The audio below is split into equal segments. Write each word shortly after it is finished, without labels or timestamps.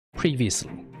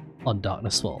previously on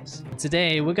Darkness Falls.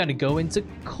 Today we're going to go into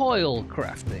coil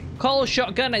crafting. Coil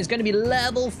shotgun is going to be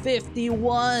level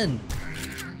 51.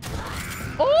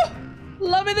 Oh!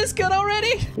 Loving this gun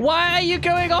already. Why are you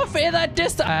going off in that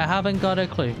distance? I haven't got a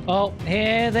clue. Oh,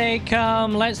 here they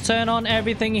come. Let's turn on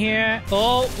everything here.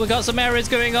 Oh, we got some errors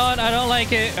going on. I don't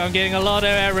like it. I'm getting a lot of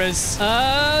errors.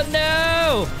 Oh,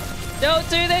 no. Don't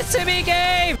do this to me,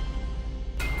 game.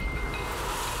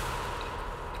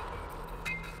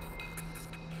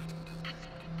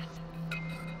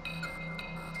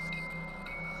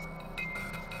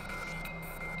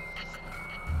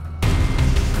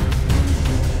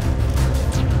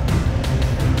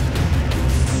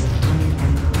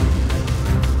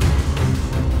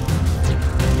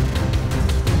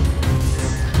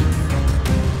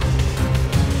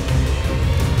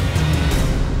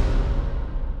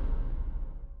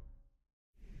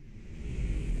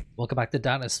 Welcome back to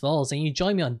Darkness Falls, and you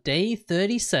join me on day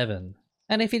 37.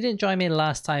 And if you didn't join me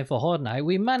last time for Horde Night,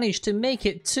 we managed to make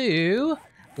it to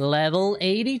level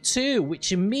 82,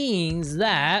 which means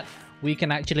that we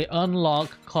can actually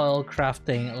unlock coil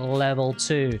crafting level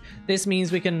 2. This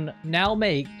means we can now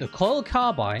make the coil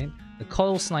carbine, the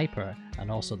coil sniper,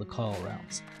 and also the coil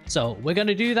rounds. So we're going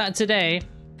to do that today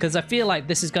because I feel like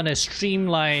this is going to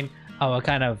streamline our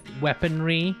kind of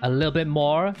weaponry a little bit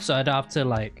more, so I don't have to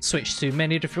like switch to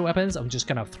many different weapons. I'm just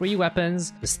gonna have 3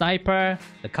 weapons: the sniper,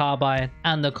 the carbine,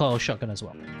 and the coil shotgun as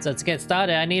well. So to get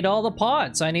started, I need all the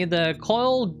parts. I need the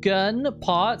coil gun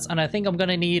parts, and I think I'm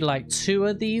gonna need like 2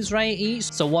 of these right each.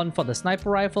 So 1 for the sniper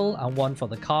rifle and 1 for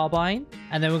the carbine.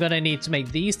 And then we're gonna need to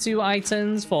make these 2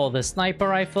 items for the sniper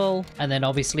rifle, and then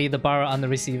obviously the barrel and the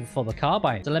receiver for the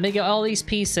carbine. So let me get all these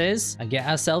pieces and get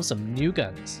ourselves some new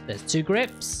guns. There's 2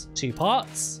 grips, 2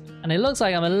 parts, and it looks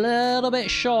like I'm a little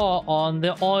bit short on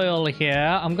the oil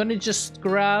here. I'm gonna just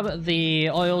grab the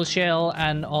oil shell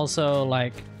and also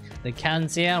like the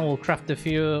cans here, and we'll craft a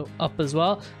few up as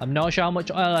well. I'm not sure how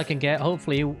much oil I can get.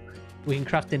 Hopefully we can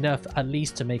craft enough at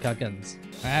least to make our guns.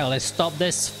 All right, well, let's stop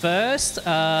this first.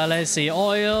 Let's see,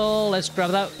 oil, let's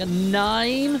grab that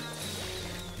 9.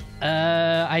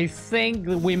 I think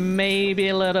we may be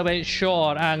a little bit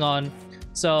short. Hang on.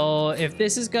 So if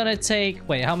this is gonna take,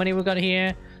 wait, how many we got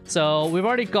here? So we've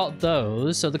already got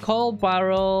those. So the coil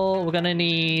barrel, we're gonna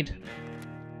need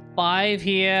 5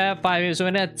 here, 5 here. So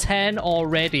we're gonna have 10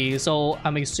 already. So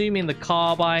I'm assuming the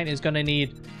carbine is gonna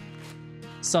need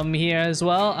some here as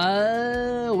well.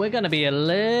 We're gonna be a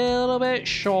little bit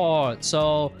short.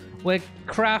 So we're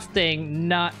crafting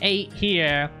not 8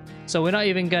 here. So we're not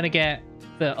even gonna get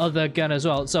the other gun as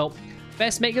well. So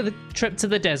best make the trip to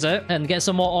the desert and get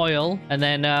some more oil, and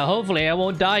then hopefully I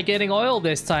won't die getting oil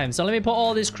this time. So let me put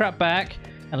all this crap back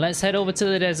and let's head over to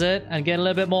the desert and get a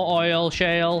little bit more oil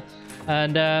shale,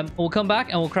 and we'll come back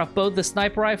and we'll craft both the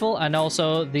sniper rifle and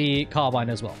also the carbine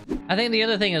as well. I think the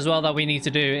other thing as well that we need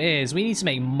to do is we need to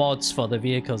make mods for the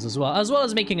vehicles as well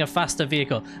as making a faster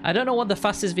vehicle. I don't know what the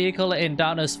fastest vehicle in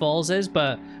Darkness Falls is,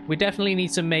 but we definitely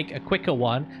need to make a quicker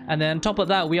one. And then on top of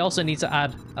that, we also need to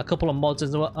add a couple of mods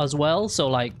as well. So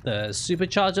like the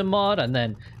supercharger mod, and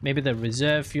then maybe the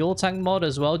reserve fuel tank mod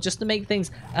as well, just to make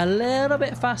things a little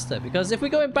bit faster. Because if we're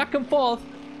going back and forth,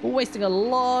 we're wasting a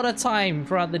lot of time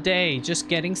throughout the day just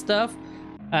getting stuff.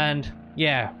 And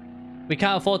yeah, we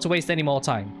can't afford to waste any more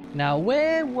time. Now,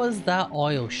 where was that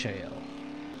oil shale?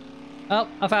 Oh,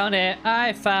 I found it.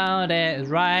 I found it. It's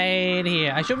right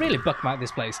here. I should really bookmark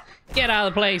this place. Get out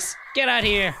of the place. Get out of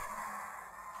here.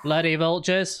 Bloody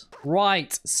vultures.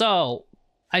 Right. So,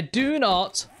 I do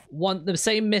not want the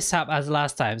same mishap as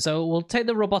last time. So, we'll take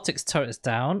the robotics turrets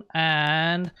down,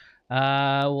 and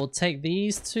we'll take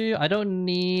these 2. I don't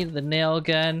need the nail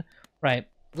gun. Right.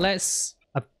 Let's...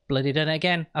 Bloody done it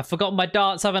again. I've forgotten my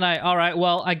darts, haven't I? All right,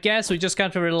 well, I guess we just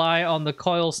got to rely on the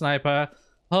coil sniper.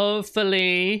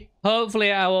 Hopefully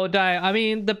I won't die. I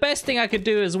mean, the best thing I could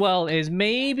do as well is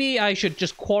maybe I should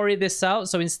just quarry this out.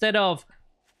 So instead of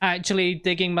actually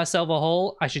digging myself a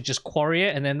hole, I should just quarry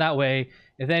it. And then that way,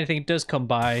 if anything does come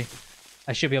by,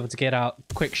 I should be able to get out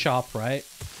quick, sharp, right?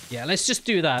 Yeah, let's just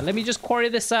do that. Let me just quarry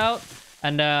this out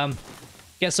and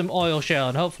get some oil shell.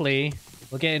 And hopefully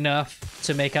we'll get enough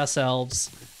to make ourselves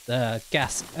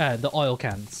the oil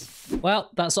cans. Well,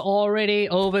 that's already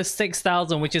over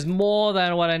 6,000, which is more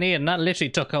than what I need, and that literally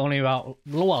took only about,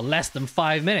 well, less than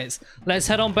 5 minutes. Let's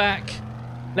head on back.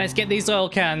 Let's get these oil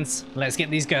cans. Let's get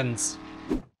these guns.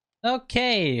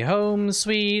 Okay, home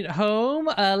sweet home.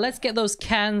 Let's get those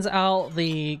cans out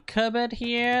the cupboard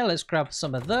here. Let's grab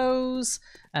some of those.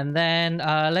 And then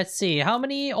let's see, how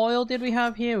many oil did we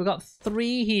have here? We got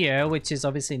 3 here, which is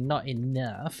obviously not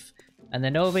enough. And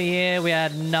then over here, we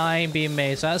had 9 being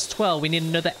made. So that's 12. We need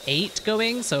another 8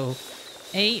 going. So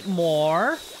 8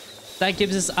 more. That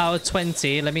gives us our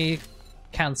 20. Let me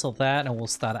cancel that and we'll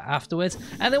start it afterwards.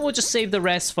 And then we'll just save the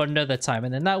rest for another time.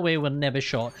 And then that way we're never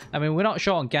short. I mean, we're not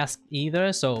short on gas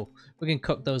either. So we can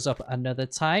cook those up another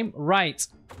time. Right.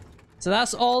 So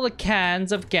that's all the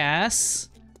cans of gas.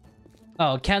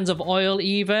 Oh, cans of oil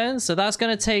even. So that's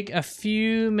going to take a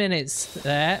few minutes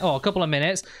there. Oh, a couple of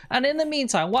minutes. And in the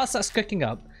meantime, whilst that's cooking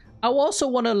up, I also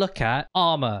want to look at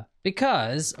armor.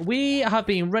 Because we have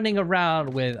been running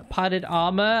around with padded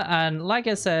armor. And like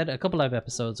I said a couple of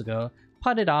episodes ago,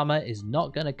 padded armor is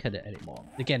not going to cut it anymore.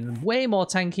 Again, way more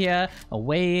tankier.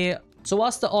 So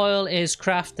whilst the oil is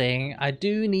crafting, I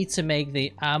do need to make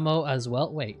the ammo as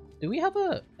well. Wait. Do we have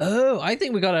a... Oh, I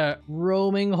think we got a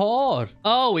roaming horde.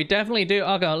 Oh, we definitely do.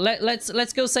 Okay,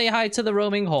 let's go say hi to the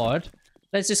roaming horde.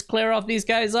 Let's just clear off these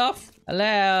guys off.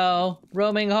 Hello,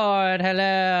 roaming horde.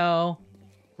 Hello.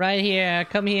 Right here.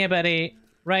 Come here, buddy.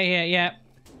 Right here. Yeah.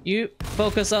 You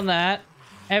focus on that.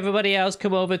 Everybody else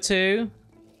come over too.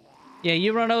 Yeah,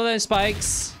 you run over those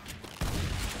spikes.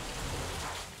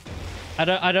 I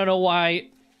don't know why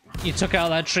you took out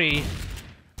that tree.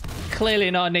 Clearly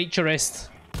not a naturist.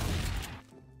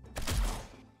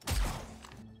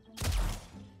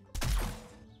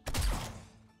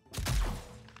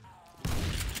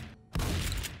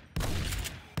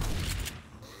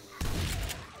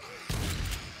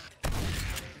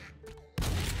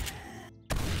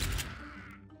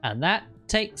 And that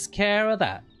takes care of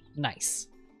that. Nice.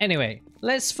 Anyway,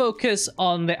 let's focus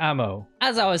on the ammo.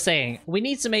 As I was saying, we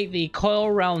need to make the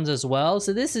coil rounds as well.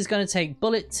 So this is going to take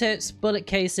bullet tips, bullet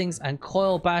casings, and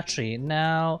coil battery.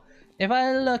 Now, if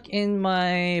I look in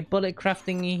my bullet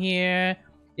crafting here,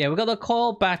 yeah, we got the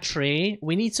coil battery.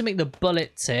 We need to make the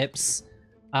bullet tips.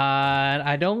 And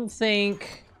I don't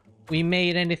think we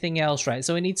made anything else, right?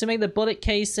 So we need to make the bullet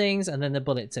casings and then the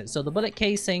bullet tips. So the bullet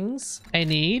casings I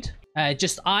need...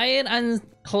 just iron and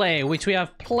clay, which we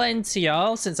have plenty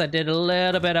of since I did a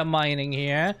little bit of mining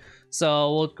here.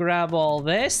 So we'll grab all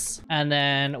this and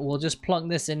then we'll just plunk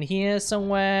this in here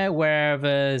somewhere where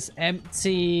there's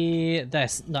empty.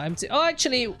 That's not empty. Oh,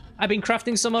 actually, I've been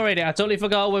crafting some already. I totally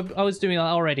forgot I was doing that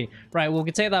already. Right, we'll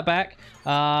take that back.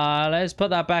 Let's put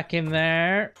that back in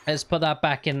there. Let's put that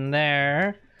back in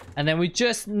there. And then we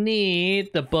just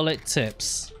need the bullet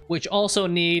tips, which also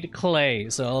need clay.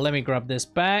 So let me grab this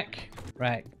back.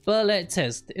 Right, bullet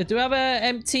tips. Do we have an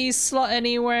empty slot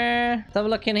anywhere? Let's have a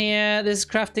look in here. This is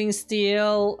crafting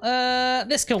steel.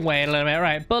 This can wait a little bit.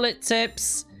 Right, bullet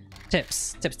tips.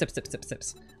 Tips.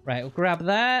 Right, we'll grab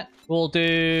that. We'll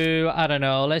do, I don't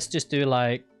know, let's just do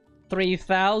like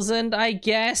 3,000, I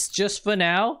guess, just for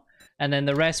now. And then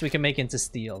the rest we can make into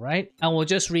steel, right? And we'll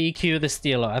just re-queue the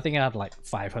steel. I think I had like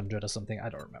 500 or something. I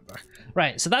don't remember.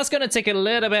 Right, so that's going to take a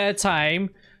little bit of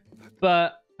time.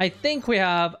 But I think we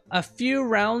have a few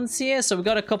rounds here. So we've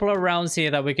got a couple of rounds here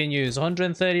that we can use.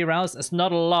 130 rounds. That's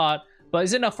not a lot, but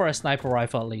it's enough for a sniper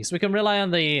rifle at least. We can rely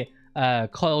on the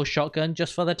coil shotgun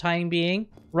just for the time being.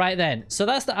 Right then, so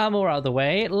that's the ammo out of the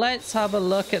way. Let's have a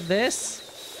look at this.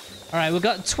 All right, we've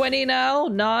got 20 now.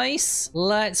 Nice.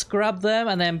 Let's grab them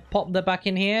and then pop them back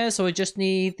in here. So we just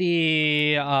need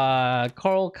the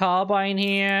coral carbine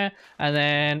here. And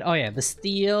then, oh yeah, the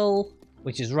steel,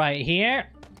 which is right here.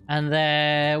 And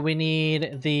then we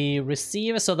need the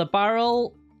receiver. So the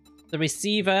barrel, the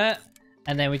receiver,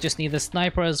 and then we just need the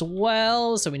sniper as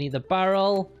well. So we need the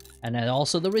barrel and then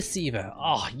also the receiver.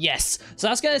 Oh, yes. So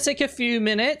that's going to take a few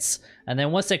minutes. And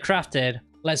then once they're crafted,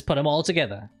 let's put them all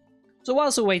together. So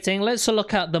whilst we're waiting, let's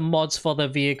look at the mods for the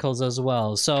vehicles as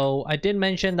well. So I did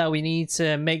mention that we need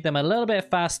to make them a little bit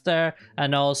faster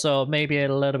and also maybe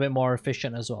a little bit more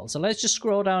efficient as well. So let's just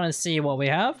scroll down and see what we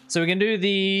have. So we can do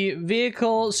the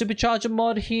vehicle supercharger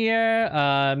mod here.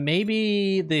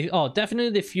 Maybe the, oh,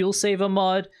 definitely the fuel saver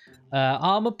mod,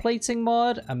 armor plating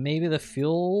mod, and maybe the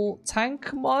fuel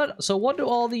tank mod. So what do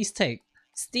all these take?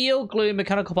 Steel, glue,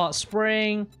 mechanical part,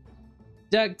 spring,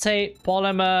 duct tape,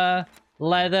 polymer,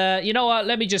 leather. You know what?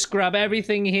 Let me just grab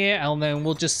everything here and then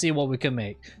we'll just see what we can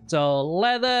make. So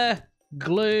leather,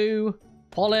 glue,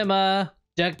 polymer,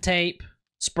 duct tape,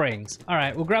 springs. All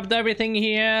right, we'll grab everything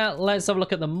here. Let's have a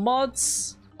look at the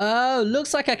mods. Oh,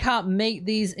 looks like I can't make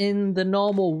these in the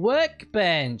normal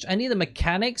workbench. I need the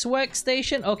mechanics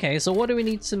workstation. Okay, so what do we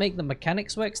need to make the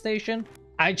mechanics workstation?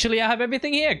 Actually, I have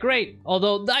everything here. Great.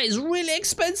 Although that is really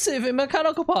expensive in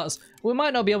mechanical parts. We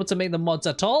might not be able to make the mods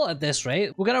at all at this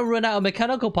rate. We're going to run out of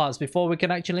mechanical parts before we can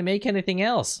actually make anything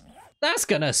else. That's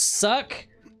going to suck.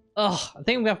 Ugh, I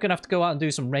think we're going to have to go out and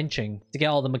do some wrenching to get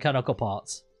all the mechanical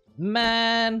parts.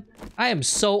 Man, I am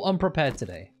so unprepared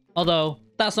today. Although,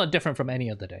 that's not different from any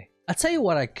other day. I tell you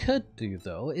what I could do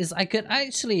though, is I could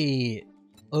actually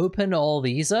open all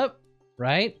these up,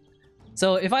 right?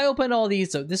 So if I open all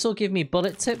these up, this will give me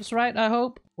bullet tips, right? I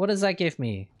hope. What does that give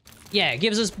me? Yeah, it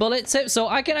gives us bullet tips. So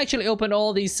I can actually open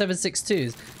all these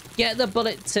 7.62s, get the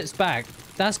bullet tips back.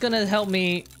 That's gonna help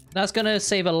me. That's gonna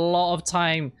save a lot of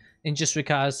time in just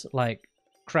regards like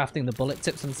crafting the bullet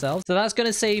tips themselves. So that's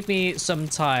gonna save me some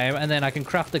time, and then I can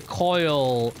craft the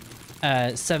coil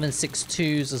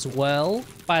 7.62s as well.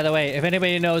 By the way, if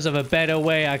anybody knows of a better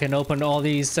way I can open all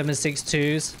these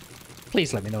 7.62s,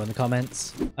 please let me know in the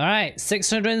comments. All right,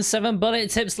 607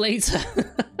 bullet tips later.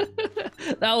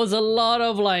 That was a lot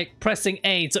of like pressing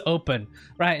A to open,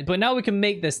 right? But now we can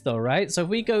make this though, right? So if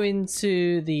we go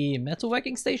into the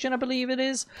metalworking station, I believe it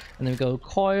is, and then we go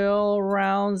coil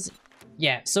rounds.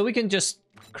 Yeah, so we can just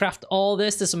craft all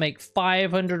this. This will make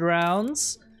 500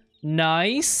 rounds.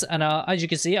 Nice. And as you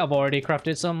can see, I've already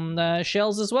crafted some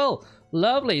shells as well.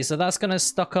 Lovely. So that's going to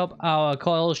stock up our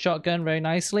coil shotgun very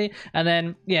nicely. And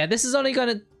then, yeah, this is only going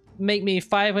to make me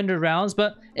 500 rounds,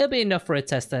 but it'll be enough for a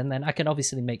tester. And then I can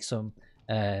obviously make some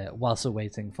whilst we're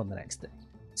waiting for the next day.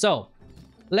 So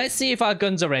let's see if our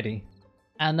guns are ready.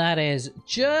 And that is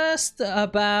just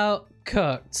about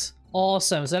cooked.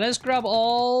 Awesome. So let's grab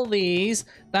all these.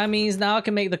 That means now I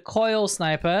can make the coil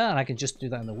sniper, and I can just do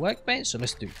that in the workbench. So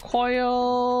let's do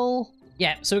coil.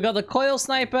 Yeah, so we got the coil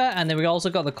sniper, and then we also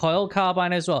got the coil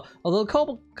carbine as well. Although the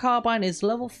coil carbine is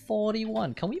level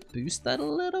 41. Can we boost that a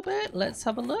little bit? Let's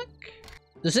have a look.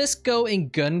 Does this go in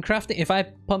gun crafting? If I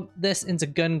pump this into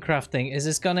gun crafting, is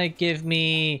this gonna give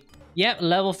me... Yep,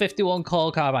 level 51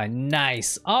 coil carbine.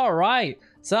 Nice. All right.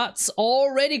 So that's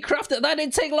already crafted. That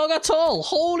didn't take long at all.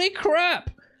 Holy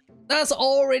crap. That's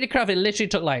already crafted. It literally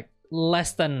took like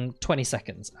less than 20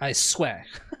 seconds. I swear.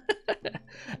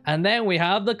 And then we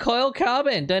have the coil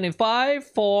carbine. Done in 5,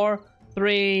 4,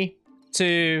 3,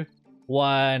 2,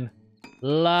 1.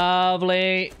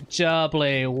 Lovely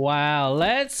jubbly. Wow.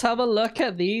 Let's have a look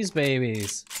at these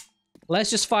babies. Let's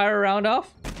just fire a round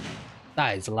off.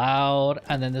 That is loud.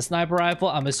 And then the sniper rifle.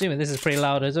 I'm assuming this is pretty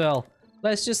loud as well.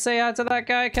 Let's just say hi to that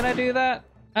guy. Can I do that?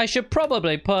 I should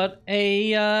probably put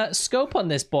a scope on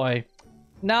this boy.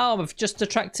 Now I've just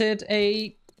attracted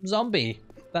a zombie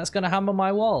that's going to hammer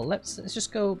my wall. Let's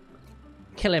just go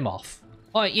kill him off.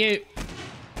 Alright, you.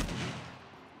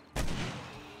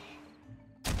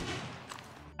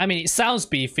 I mean, it sounds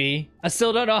beefy. I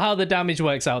still don't know how the damage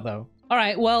works out though.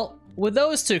 Alright, well, with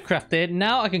those two crafted,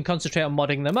 now I can concentrate on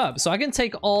modding them up. So I can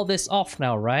take all this off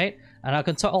now, right? And I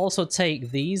can also take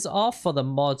these off for the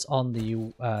mods on the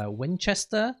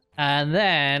Winchester. And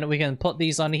then we can put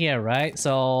these on here, right?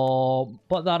 So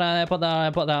put that on there, put that on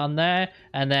there, put that on there.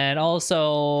 And then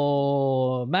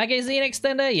also magazine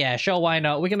extender. Yeah, sure, why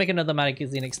not? We can make another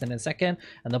magazine extender in a second.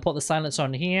 And then put the silencer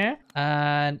on here.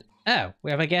 And oh, we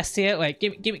have a guest here. Wait,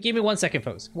 give me 1 second,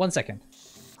 folks. 1 second.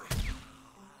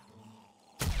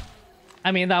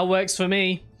 I mean, that works for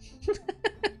me.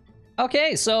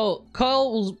 Okay, so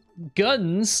coil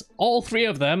guns, all 3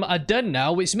 of them are done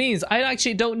now, which means I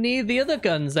actually don't need the other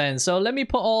guns then. So let me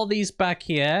put all these back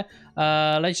here.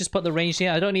 Let's just put the range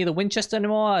here. I don't need the Winchester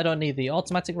anymore. I don't need the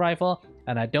automatic rifle,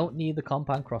 and I don't need the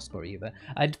compound crossbow either.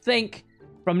 I think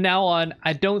from now on,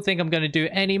 I don't think I'm going to do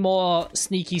any more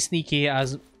sneaky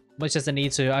as much as I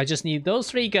need to. I just need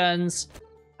those 3 guns,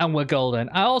 and we're golden.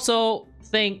 I also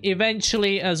think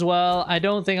eventually as well, I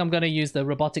don't think I'm going to use the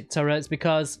robotic turrets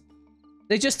because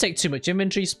they just take too much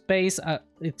inventory space. I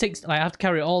have to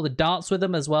carry all the darts with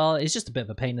them as well. It's just a bit of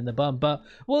a pain in the bum, but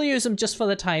we'll use them just for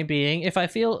the time being. If I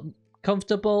feel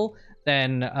comfortable,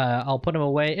 then I'll put them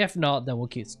away. If not, then we'll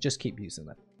just keep using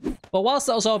them. But whilst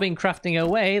that was all being crafting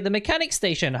away, the mechanic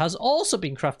station has also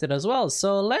been crafted as well.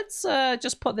 So let's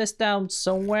just put this down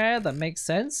somewhere that makes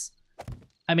sense.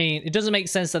 I mean, it doesn't make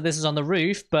sense that this is on the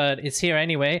roof, but it's here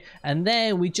anyway. And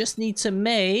then we just need to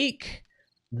make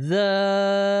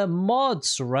the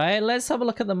mods, right? Let's have a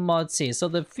look at the mods here. So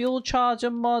the fuel charger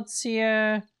mods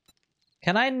here.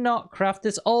 Can I not craft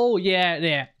this? Oh,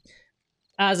 yeah.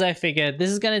 As I figured, this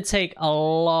is going to take a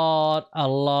lot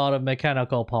of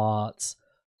mechanical parts.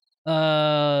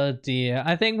 Oh, dear.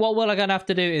 I think what we're going to have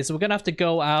to do is we're going to have to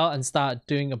go out and start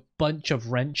doing a bunch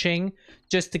of wrenching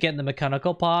just to get the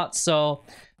mechanical parts. So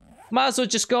might as well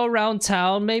just go around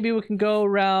town. Maybe we can go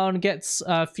around, get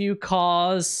a few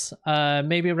cars,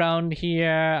 maybe around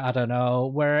here. I don't know,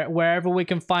 wherever we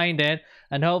can find it.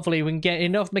 And hopefully we can get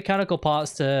enough mechanical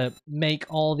parts to make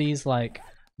all these like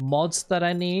mods that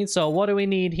I need. So what do we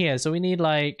need here? So we need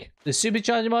like the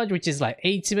supercharger mod, which is like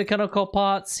 80 mechanical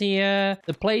parts here.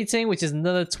 The plating, which is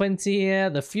another 20 here.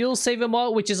 The fuel saver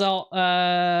mod, which is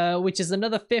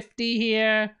another 50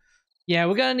 here. Yeah,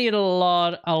 we're gonna need a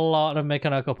lot of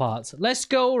mechanical parts. Let's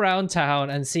go around town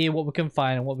and see what we can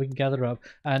find and what we can gather up.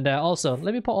 And also,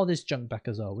 let me put all this junk back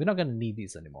as well. We're not gonna need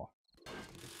these anymore.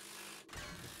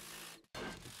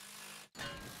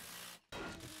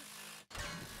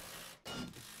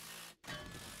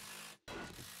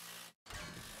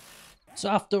 So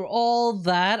after all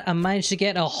that, I managed to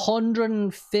get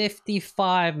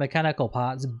 155 mechanical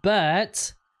parts,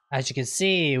 but as you can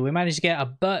see, we managed to get a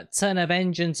butt ton of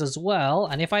engines as well.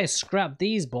 And if I scrap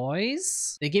these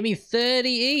boys, they give me 30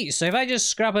 each. So if I just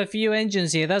scrap a few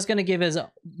engines here, that's going to give us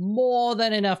more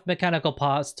than enough mechanical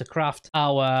parts to craft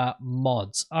our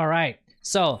mods. All right.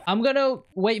 So I'm going to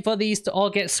wait for these to all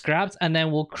get scrapped, and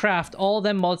then we'll craft all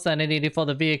the mods that I needed for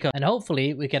the vehicle. And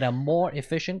hopefully we get a more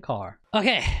efficient car.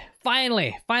 Okay.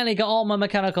 Finally got all my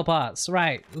mechanical parts.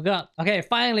 Right,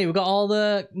 finally we got all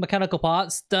the mechanical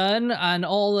parts done, and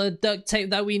all the duct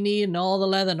tape that we need, and all the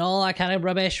leather and all that kind of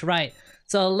rubbish. Right,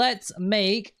 so let's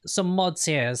make some mods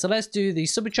here. So let's do the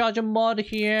supercharger mod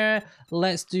here.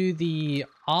 Let's do the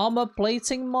armor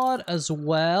plating mod as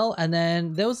well, and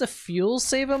then there was a fuel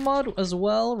saver mod as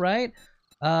well, right?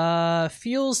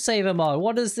 Fuel saver mod.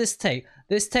 What does this take?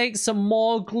 This takes some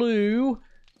more glue.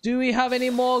 Do we have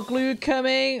any more glue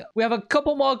coming? We have a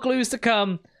couple more glues to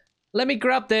come. Let me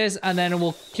grab this, and then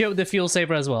we'll kill the fuel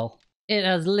saver as well. It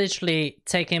has literally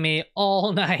taken me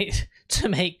all night to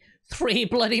make 3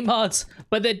 bloody mods,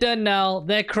 but they're done now.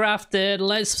 They're crafted.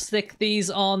 Let's stick these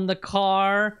on the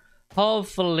car.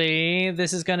 Hopefully,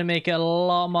 this is going to make it a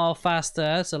lot more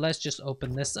faster. So let's just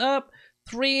open this up.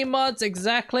 3 mods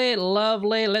exactly.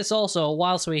 Lovely. Let's also,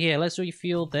 whilst we're here, let's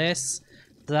refuel this.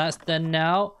 That's done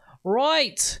now.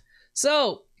 Right,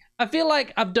 so I feel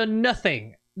like I've done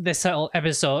nothing this whole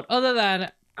episode other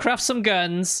than craft some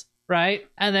guns, right?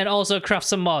 And then also craft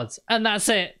some mods, and that's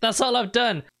it. That's all I've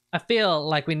done. I feel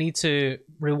like we need to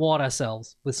reward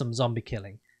ourselves with some zombie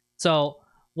killing. So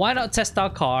why not test our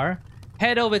car,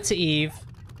 head over to Eve,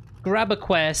 grab a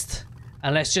quest,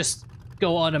 and let's just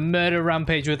go on a murder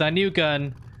rampage with our new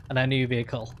gun and our new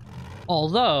vehicle.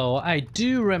 Although I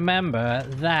do remember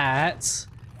that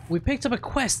we picked up a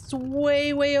quest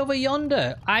way over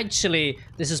yonder. Actually,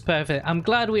 this is perfect. I'm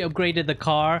glad we upgraded the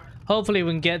car. Hopefully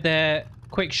we can get there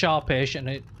quick, sharpish,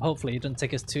 and hopefully it doesn't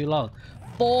take us too long.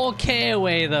 4K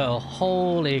away though.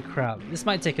 Holy crap. This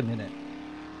might take a minute.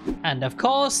 And of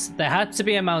course, there had to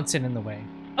be a mountain in the way.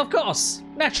 Of course,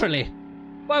 naturally.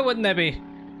 Why wouldn't there be?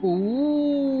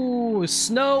 Ooh,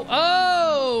 snow.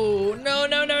 Oh, no.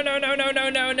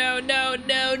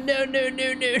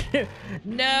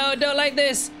 No, don't like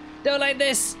this. Don't like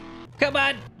this. Come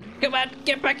on,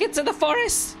 get back into the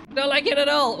forest. Don't like it at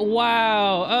all.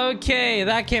 Wow, okay,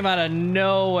 that came out of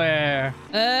nowhere.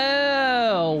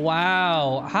 Oh,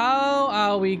 wow. How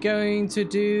are we going to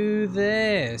do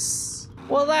this?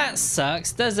 Well, that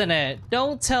sucks, doesn't it?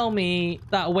 Don't tell me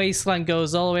that wasteland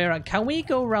goes all the way around. Can we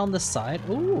go around the side?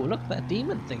 Ooh, look at that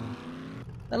demon thing.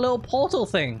 That little portal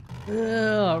thing.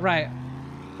 Right.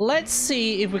 Let's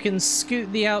see if we can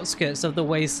scoot the outskirts of the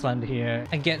wasteland here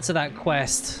and get to that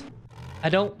quest. I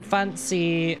don't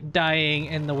fancy dying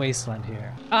in the wasteland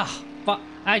here. Ah, but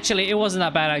actually, it wasn't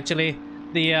that bad, actually.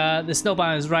 The snow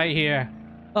biome is right here.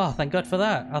 Oh, thank God for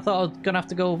that. I thought I was gonna have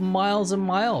to go miles and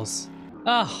miles.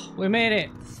 Oh, we made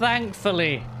it,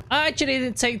 thankfully. Actually, it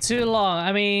didn't take too long.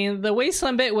 I mean, the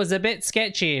wasteland bit was a bit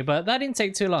sketchy, but that didn't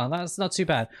take too long. That's not too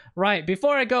bad. Right,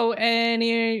 before I go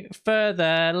any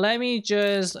further, let me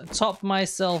just top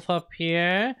myself up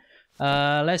here.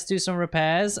 Let's do some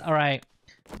repairs. All right.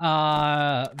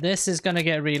 This is gonna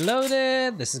get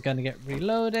reloaded. This is gonna get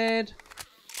reloaded.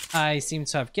 I seem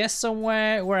to have guessed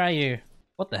somewhere. Where are you?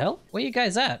 What the hell? Where you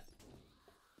guys at?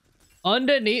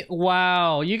 Underneath.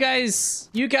 Wow, you guys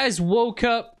woke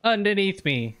up underneath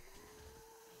me.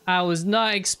 I was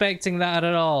not expecting that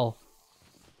at all.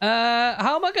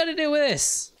 How am I gonna do with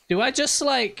this? Do I just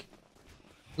like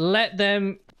let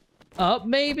them up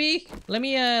maybe? Let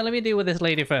me deal with this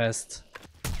lady first.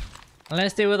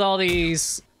 Let's deal with all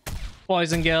these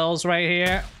boys and girls right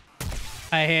here.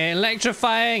 I hear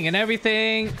electrifying and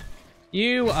everything.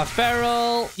 You are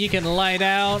feral. You can lie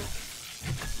down.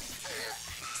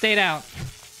 Stay down.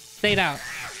 Stay down.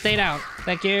 Stay down.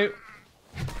 Thank you.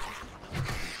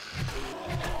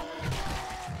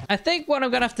 I think what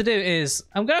I'm gonna have to do is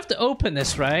I'm gonna have to open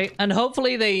this, right? And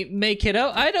hopefully they make it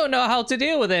out. I don't know how to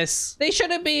deal with this. They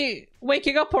shouldn't be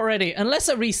waking up already unless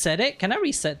I reset it. Can I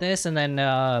reset this and then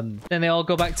they all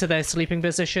go back to their sleeping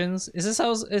positions? Is this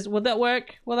how? Would that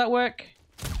work? Will that work?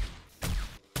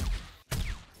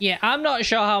 Yeah, I'm not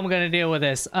sure how I'm gonna deal with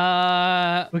this.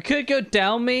 We could go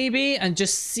down maybe and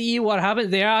just see what happens.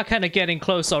 They are kind of getting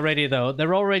close already though.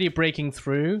 They're already breaking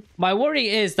through. My worry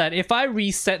is that if I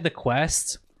reset the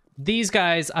quest, these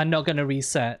guys are not gonna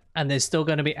reset and they're still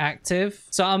gonna be active.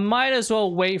 So I might as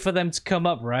well wait for them to come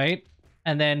up, right?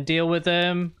 And then deal with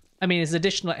them. I mean, it's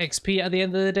additional XP at the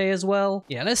end of the day as well.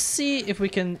 Yeah, let's see if we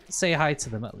can say hi to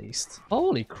them at least.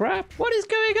 Holy crap. What is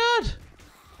going on?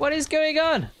 What is going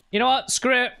on? You know what?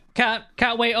 Screw it.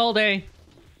 Can't wait all day.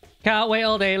 Can't wait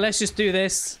all day. Let's just do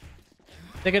this.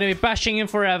 They're going to be bashing in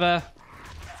forever.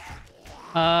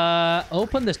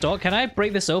 Open this door. Can I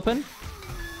break this open?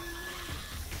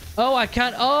 Oh, I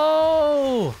can't.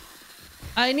 Oh!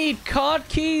 I need card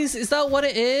keys. Is that what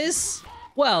it is?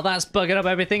 Well, that's bugging up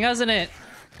everything, hasn't it?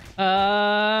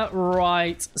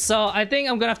 Right. So I think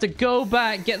I'm gonna have to go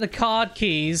back, get the card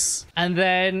keys, and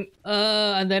then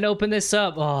open this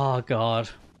up. Oh god.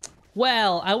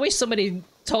 Well, I wish somebody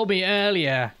told me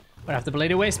earlier. I have to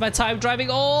bloody waste my time driving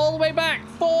all the way back.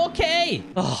 4K.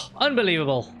 Oh,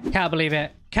 unbelievable. Can't believe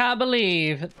it. Can't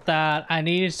believe that I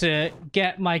needed to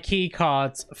get my key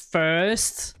cards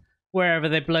first. Wherever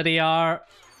they bloody are.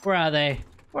 Where are they?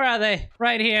 Where are they?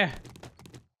 Right here.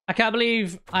 I can't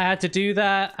believe I had to do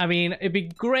that. I mean, it'd be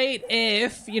great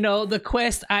if, you know, the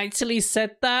quest actually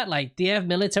said that. Like, DF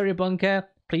military bunker,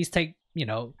 please take, you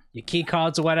know, your key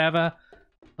cards or whatever.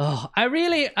 Oh, I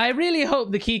really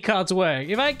hope the key cards work.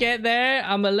 If I get there,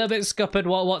 I'm a little bit scuppered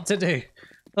what to do.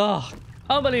 Oh,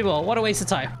 unbelievable. What a waste of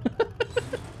time.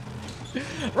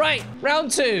 Right,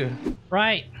 round 2.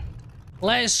 Right.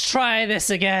 Let's try this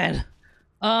again.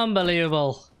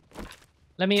 Unbelievable.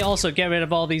 Let me also get rid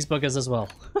of all these buggers as well.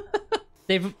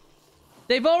 They've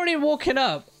already woken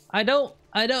up. I don't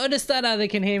understand how they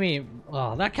can hear me.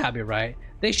 Oh, that can't be right.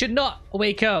 They should not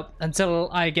wake up until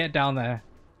I get down there.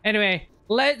 Anyway,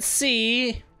 let's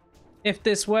see if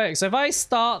this works. If I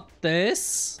start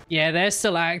this, yeah, they're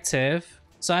still active.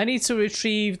 So I need to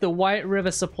retrieve the White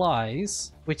River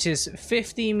supplies, which is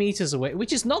 15 meters away,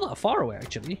 which is not that far away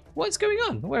actually. What's going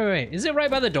on? Wait. Is it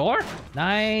right by the door?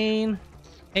 9,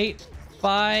 8,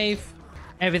 5.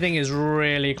 Everything is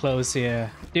really close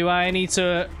here. Do I need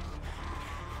to...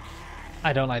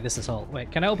 I don't like this at all.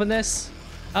 Wait, can I open this?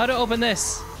 How do I open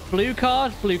this? Blue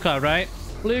card? Blue card, right?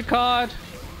 Blue card.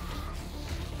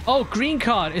 Oh, green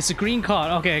card. It's a green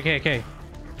card. Okay.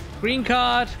 Green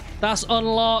card. That's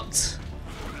unlocked.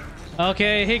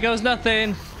 Okay, here goes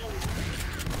nothing.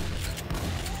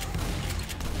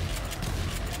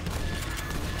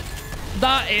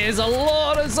 That is a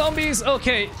lot of zombies.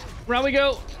 Okay, round we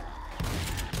go.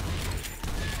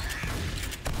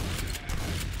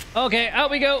 Okay, out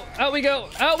we go. Out we go.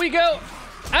 Out we go.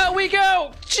 Out we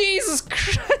go. Jesus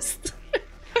Christ.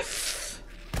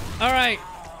 All right.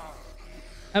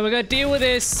 And we're going to deal with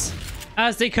this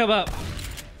as they come up.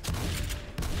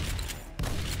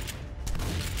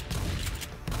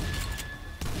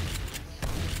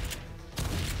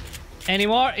 Any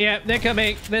more? Yeah, they're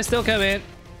coming. They're still coming.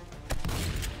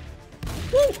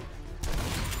 Woo!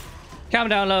 Calm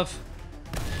down, love.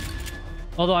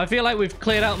 Although I feel like we've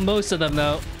cleared out most of them,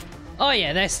 though. Oh,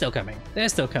 yeah, they're still coming. They're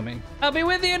still coming. I'll be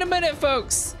with you in a minute,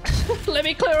 folks. Let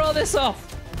me clear all this off.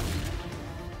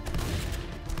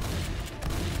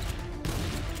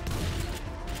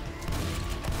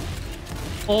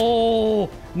 Oh,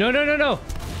 no.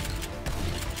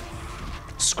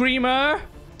 Screamer.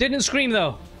 Didn't scream,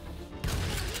 though.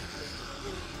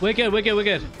 We're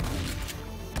good.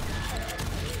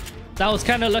 That was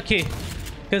kind of lucky.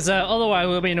 Because otherwise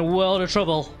we'll be in a world of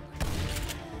trouble.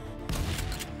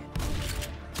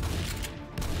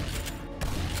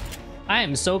 I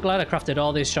am so glad I crafted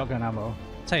all this shotgun ammo.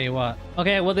 Tell you what.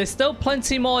 Okay, well there's still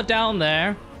plenty more down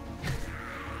there.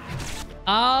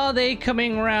 Are they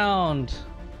coming around?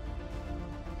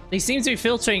 They seem to be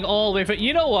filtering all the way through.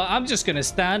 You know what? I'm just going to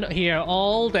stand here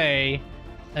all day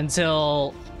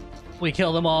until we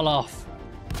kill them all off.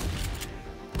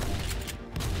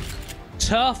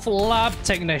 Tough lab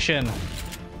technician.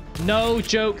 No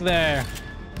joke there.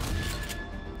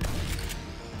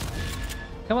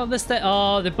 Come up the stairs.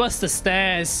 Oh, they bust the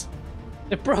stairs.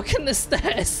 They've broken the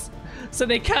stairs. So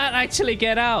they can't actually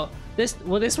get out.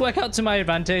 Will this work out to my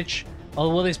advantage?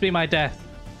 Or will this be my death?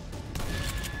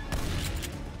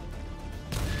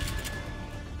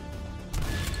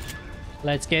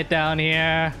 Let's get down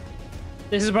here.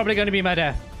 This is probably going to be my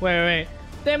death. Wait.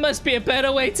 There must be a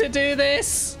better way to do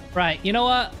this. Right, you know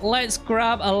what? Let's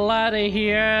grab a ladder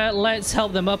here. Let's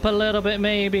help them up a little bit,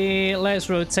 maybe. Let's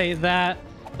rotate that.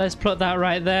 Let's put that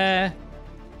right there.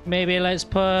 Maybe let's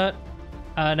put...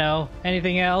 no.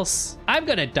 Anything else? I'm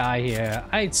gonna die here.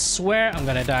 I swear I'm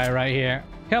gonna die right here.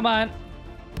 Come on.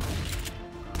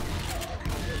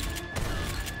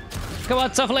 Come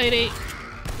on, tough lady.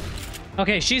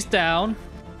 Okay, she's down.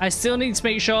 I still need to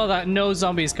make sure that no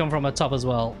zombies come from the top as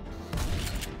well.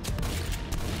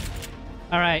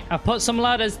 Alright, I've put some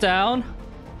ladders down.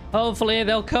 Hopefully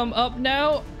they'll come up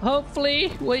now.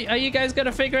 Hopefully. Wait, are you guys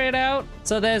gonna figure it out?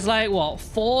 So there's like, what,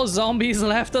 4 zombies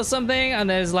left or something? And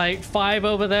there's like 5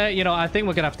 over there. You know, I think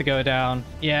we're gonna have to go down.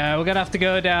 Yeah, we're gonna have to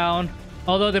go down.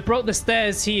 Although they broke the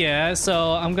stairs here,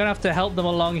 so I'm gonna have to help them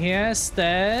along here.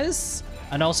 Stairs.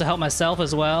 And also help myself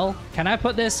as well. Can I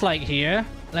put this like here?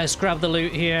 Let's grab the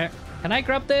loot here. Can I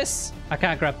grab this? I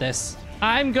can't grab this.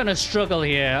 I'm gonna struggle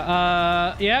here.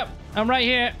 Yep. I'm right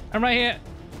here. I'm right here.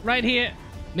 Right here.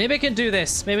 Maybe I can do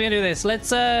this. Maybe I can do this.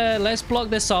 Let's block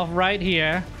this off right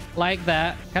here. Like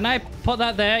that. Can I put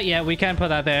that there? Yeah, we can put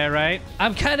that there, right?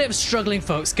 I'm kind of struggling,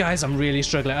 folks. Guys, I'm really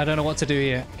struggling. I don't know what to do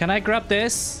here. Can I grab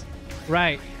this?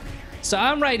 Right. So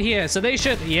I'm right here. So they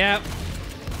should... Yep.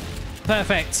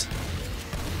 Perfect.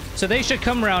 So they should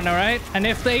come around, all right? And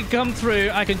if they come through,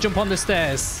 I can jump on the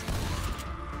stairs.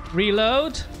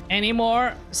 Reload. Any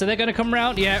more? So they're going to come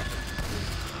around? Yeah.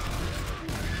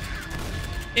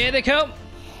 Here they come.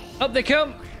 Up they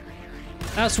come.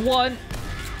 That's 1.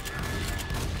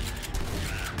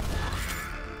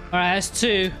 All right, that's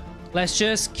 2. Let's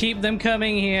just keep them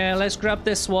coming here. Let's grab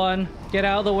this one. Get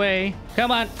out of the way.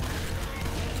 Come on.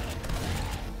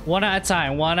 1 at a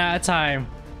time. 1 at a time.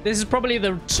 This is probably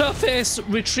the toughest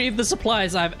retrieve the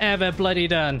supplies I've ever bloody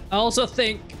done. I also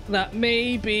think that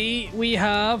maybe we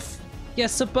have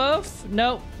guests above.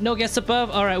 No, no guests above.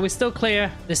 All right, we're still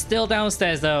clear. They're still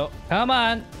downstairs though. Come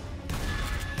on.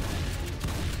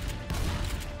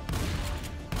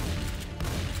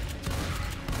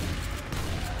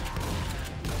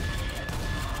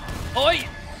 Oi!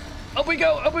 Up we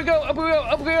go, up we go, up we go,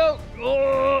 up we go.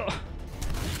 Oh.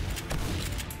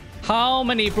 How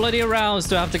many bloody rounds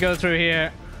do I have to go through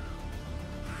here?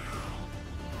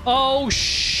 Oh,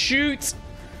 shoot.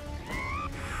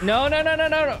 No, no, no, no,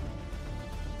 no, no.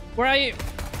 Where are you?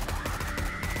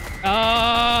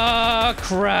 Ah,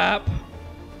 crap.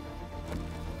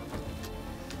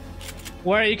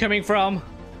 Where are you coming from?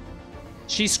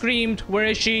 She screamed. Where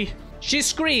is she? She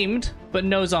screamed, but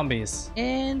no zombies.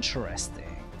 Interesting.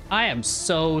 I am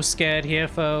so scared here,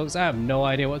 folks. I have no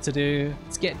idea what to do.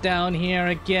 Let's get down here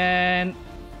again.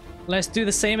 Let's do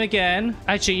the same again.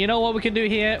 Actually, you know what we can do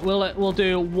here? We'll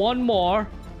do one more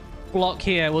block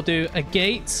here. We'll do a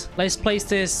gate. Let's place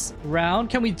this round.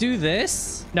 Can we do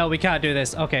this? No, we can't do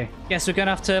this. Okay. Guess we're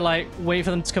gonna have to like wait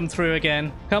for them to come through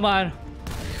again. Come on.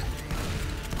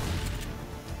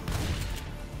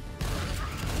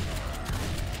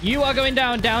 You are going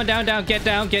down, down, down, down. Get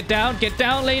down, get down, get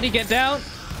down, lady, get down.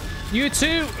 You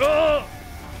too. Oh.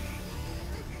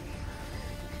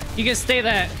 You can stay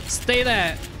there. Stay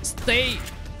there. Stay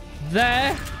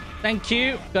there. Thank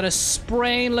you. Got a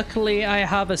sprain. Luckily, I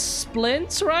have a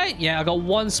splint, right? Yeah, I got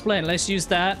 1 splint. Let's use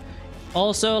that.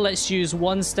 Also, let's use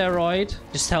 1 steroid.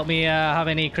 Just help me have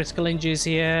any critical injuries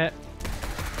here.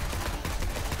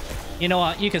 You know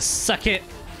what? You can suck it.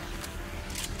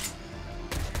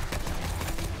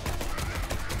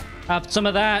 Have some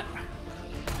of that.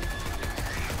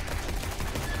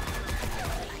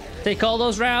 Take all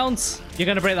those rounds. You're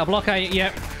gonna break that block, are you?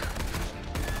 Yep.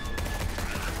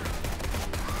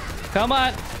 Come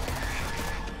on.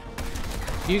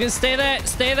 You can stay there.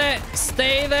 Stay there.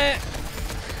 Stay there.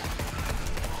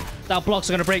 That block's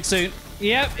gonna break soon.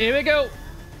 Yep, here we go.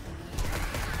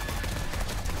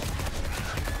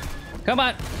 Come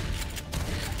on.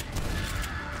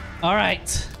 All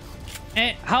right.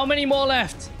 And how many more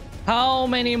left? How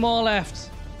many more left?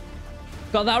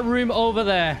 Got that room over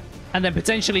there. And then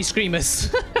potentially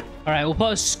screamers. All right, we'll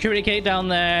put a security gate down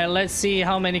there. Let's see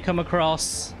how many come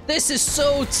across. This is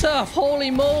so tough. Holy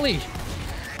moly.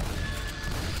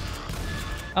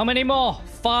 How many more?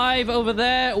 5 over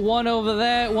there, 1 over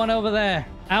there, 1 over there.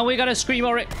 And we got a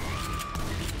screamer.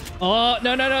 Oh,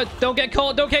 no, no, no. Don't get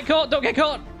caught. Don't get caught. Don't get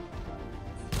caught.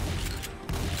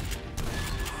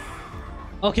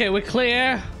 Okay, we're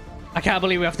clear. I can't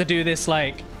believe we have to do this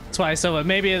like twice over.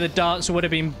 Maybe the darts would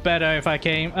have been better if I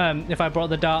if I brought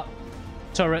the dart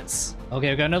turrets. Okay,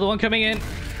 we've got another one coming in.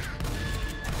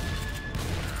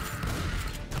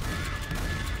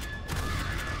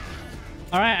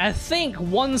 All right, I think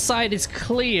one side is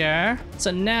clear.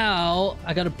 So now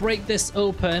I gotta break this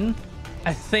open.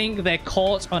 I think they're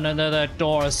caught on another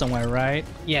door somewhere, right?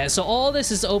 Yeah, so all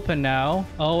this is open now.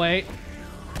 Oh, wait.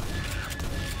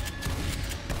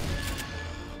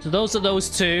 So those are those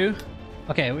two.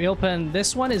 Okay, we open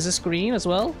this one. Is this green as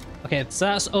well? Okay, so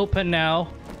that's open now.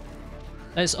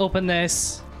 Let's open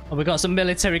this. Oh, we got some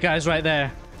military guys right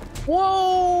there.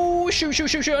 Whoa! Shoot, shoot,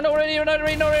 shoot, shoot. Not ready, not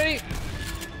ready, not ready.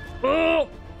 Oh!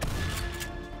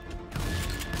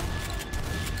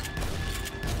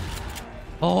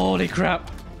 Holy crap.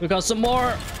 We got some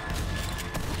more.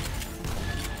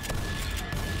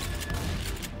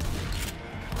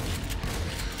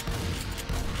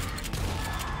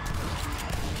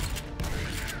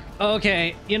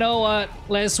 Okay, you know what?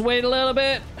 Let's wait a little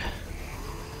bit.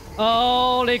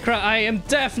 Holy crap, I am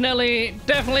definitely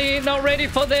not ready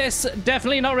for this.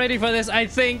 Definitely not ready for this. I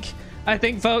think,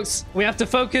 folks, we have to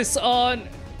focus on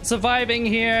surviving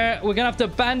here. We're gonna have to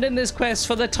abandon this quest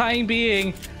for the time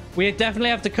being. We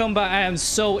definitely have to come back. I am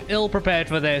so ill prepared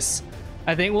for this.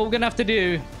 I think what we're gonna have to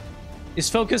do is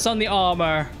focus on the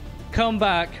armor, come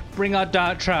back, bring our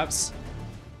dart traps.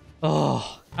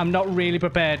 Oh, I'm not really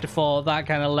prepared for that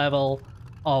kind of level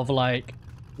of like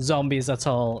zombies at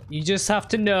all. You just have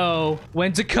to know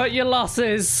when to cut your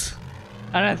losses.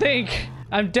 And I think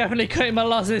I'm definitely cutting my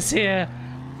losses here.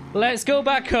 Let's go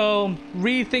back home,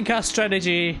 rethink our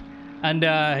strategy, and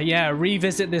yeah,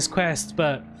 revisit this quest.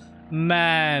 But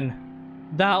man,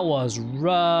 that was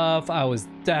rough. I was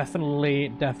definitely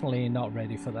not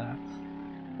ready for that.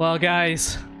 Well,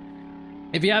 guys,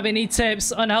 if you have any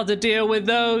tips on how to deal with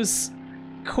those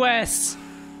quests,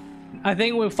 I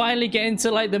think we're finally getting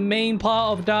to like the main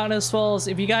part of Darkness Falls.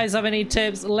 If you guys have any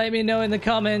tips, let me know in the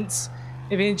comments.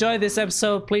 If you enjoyed this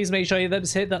episode, please make sure you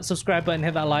hit that subscribe button,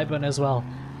 hit that like button as well.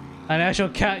 And I shall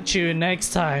catch you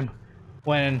next time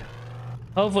when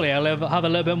hopefully I'll have a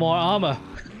little bit more armor.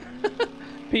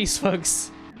 Peace,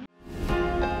 folks.